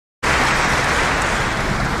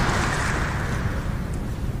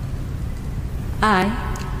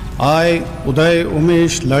I, Uday,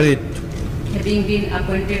 Umesh, Lalit, having been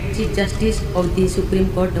appointed Chief Justice of the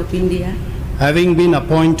Supreme Court of India, having been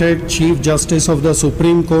appointed Chief Justice of the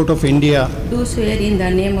Supreme Court of India, do swear in the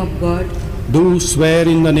name of God do swear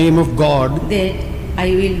in the name of God that I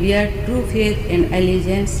will bear true faith and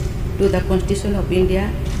allegiance to the Constitution of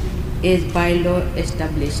India as by law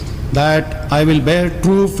established, that I will bear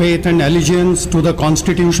true faith and allegiance to the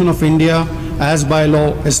Constitution of India as by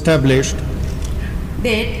law established,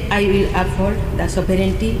 that I will uphold the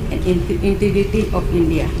sovereignty and integrity of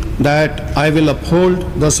India, that I will uphold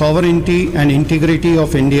the sovereignty and integrity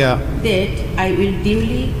of India, that I will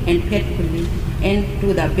duly and faithfully and to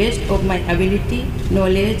the best of my ability,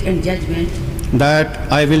 knowledge and judgment that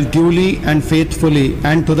I will duly and faithfully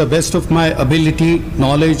and to the best of my ability,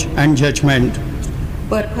 knowledge and judgment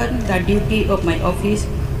perform the duty of my office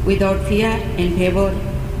without fear and favor,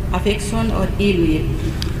 affection or ill will,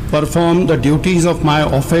 perform the duties of my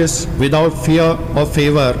office without fear or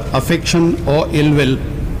favor, affection or ill will,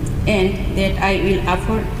 and that I will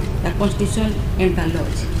uphold the Constitution and the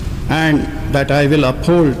laws. and that I will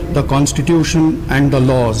uphold the Constitution and the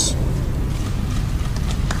laws.